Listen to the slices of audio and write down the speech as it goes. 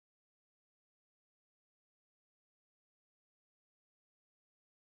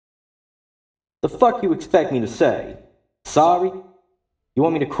The fuck you expect me to say? Sorry? You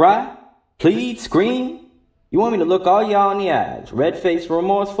want me to cry? Plead? Scream? You want me to look all y'all in the eyes, red-faced,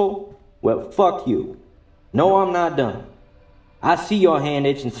 remorseful? Well, fuck you. No, I'm not done. I see your hand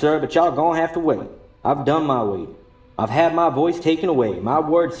itching, sir, but y'all gonna have to wait. I've done my waiting. I've had my voice taken away, my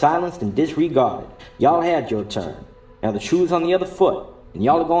words silenced and disregarded. Y'all had your turn. Now the shoe's on the other foot, and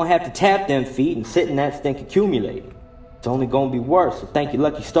y'all are gonna have to tap them feet and sit in that stink accumulating. It's only gonna be worse, so thank your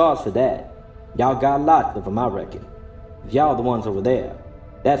lucky stars for that. Y'all got lots of them, I reckon. If y'all the ones over there,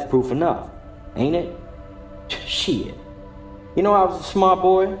 that's proof enough, ain't it? Shit. You know I was a smart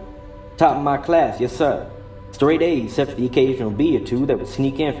boy? Top of my class, yes sir. Straight A's except for the occasional B or two that would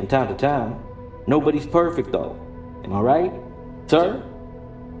sneak in from time to time. Nobody's perfect though. Am I right, sir?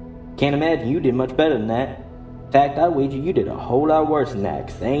 Can't imagine you did much better than that. In fact, I wager you did a whole lot worse than that,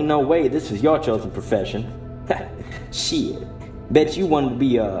 'cause there ain't no way this was your chosen profession. Shit. Bet you wanted to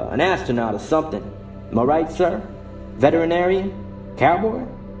be an astronaut or something. Am I right, sir? Veterinarian? Cowboy?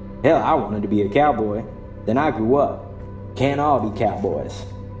 Hell, I wanted to be a cowboy. Then I grew up. Can't all be cowboys.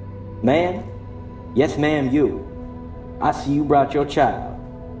 Ma'am? Yes, ma'am, you. I see you brought your child.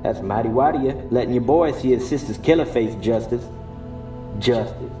 That's mighty white of you, letting your boy see his sister's killer face, Justice.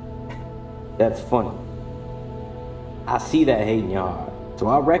 Justice. That's funny. I see that hate in your heart, so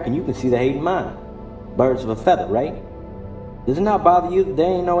I reckon you can see the hate in mine. Birds of a feather, right? Does it not bother you that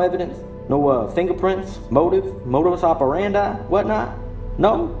there ain't no evidence? No fingerprints, modus operandi, whatnot?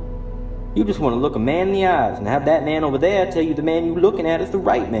 No? You just want to look a man in the eyes and have that man over there tell you the man you looking at is the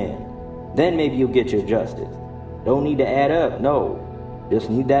right man. Then maybe you'll get your justice. Don't need to add up, no. Just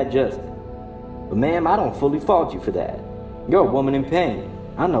need that justice. But ma'am, I don't fully fault you for that. You're a woman in pain.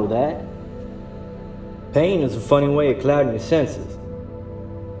 I know that. Pain is a funny way of clouding your senses.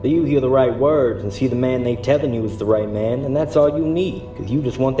 So you hear the right words and see the man they telling you is the right man, and that's all you need, because you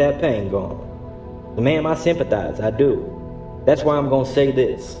just want that pain gone. So ma'am, I sympathize, I do. That's why I'm going to say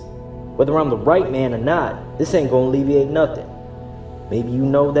this. Whether I'm the right man or not, this ain't going to alleviate nothing. Maybe you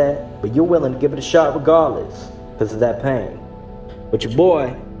know that, but you're willing to give it a shot regardless, because of that pain. But your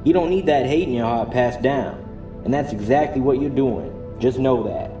boy, you don't need that hate in your heart passed down. And that's exactly what you're doing. Just know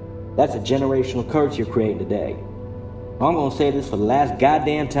that. That's a generational curse you're creating today. I'm gonna say this for the last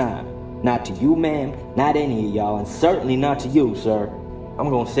goddamn time. Not to you, ma'am, not any of y'all, and certainly not to you, sir. I'm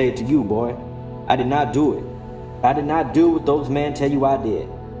gonna say it to you, boy. I did not do it. I did not do what those men tell you I did.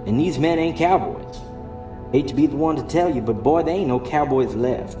 And these men ain't cowboys. Hate to be the one to tell you, but boy, there ain't no cowboys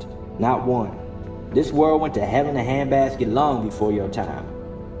left. Not one. This world went to hell in a handbasket long before your time.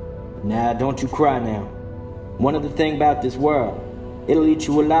 Nah, don't you cry now. One of the things about this world, it'll eat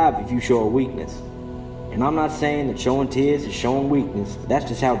you alive if you show a weakness. And I'm not saying that showing tears is showing weakness, but that's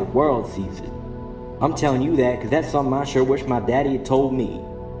just how the world sees it. I'm telling you that because that's something I sure wish my daddy had told me,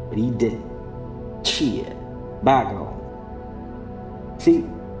 but he didn't. Shit. Bygone. See,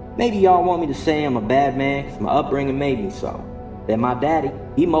 maybe y'all want me to say I'm a bad man because my upbringing made me so. That my daddy,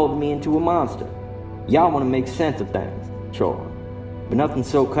 he molded me into a monster. Y'all want to make sense of things, sure. But nothing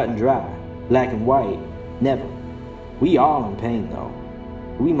so cut and dry, black and white, never. We all in pain though.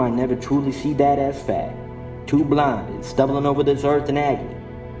 We might never truly see that as fact. Too blinded, stumbling over this earth in agony.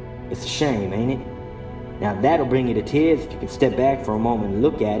 It's a shame, ain't it? Now that'll bring you to tears if you can step back for a moment and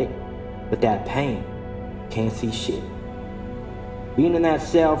look at it. But that pain, can't see shit. Being in that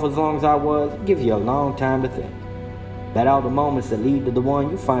cell for as long as I was, gives you a long time to think. About all the moments that lead to the one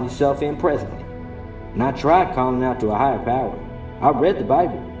you find yourself in presently. And I tried calling out to a higher power. I read the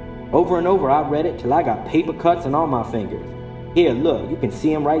Bible. Over and over I read it till I got paper cuts on all my fingers. Here, look, you can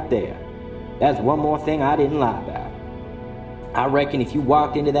see them right there. That's one more thing I didn't lie about. I reckon if you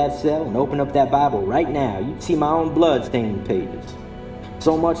walked into that cell and opened up that Bible right now, you'd see my own blood staining the pages.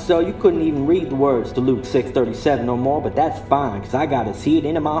 So much so you couldn't even read the words to Luke 6:37 no more, but that's fine, because I gotta see it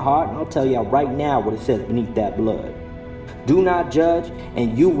into my heart, and I'll tell you right now what it says beneath that blood. Do not judge,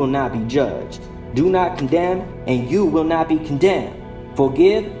 and you will not be judged. Do not condemn, and you will not be condemned.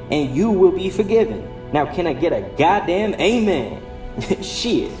 Forgive, and you will be forgiven. Now can I get a goddamn amen?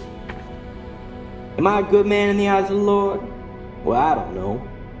 Shit. Am I a good man in the eyes of the Lord? Well, I don't know.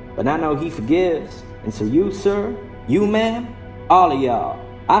 But I know he forgives. And so you, sir, you, ma'am, all of y'all,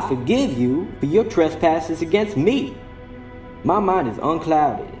 I forgive you for your trespasses against me. My mind is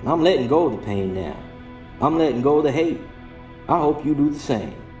unclouded, and I'm letting go of the pain now. I'm letting go of the hate. I hope you do the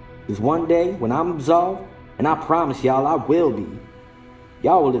same. Because one day, when I'm absolved, and I promise y'all I will be,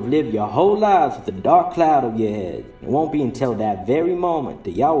 y'all will have lived your whole lives with a dark cloud over your head. It won't be until that very moment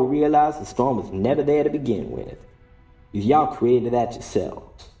that y'all will realize the storm was never there to begin with. Because y'all created that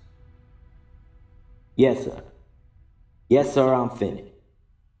yourselves. Yes, sir. Yes, sir, I'm finished.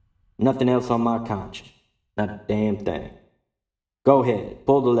 Nothing else on my conscience. Not a damn thing. Go ahead,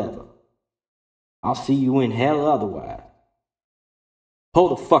 pull the lever. I'll see you in hell otherwise.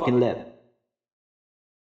 Pull the fucking lever.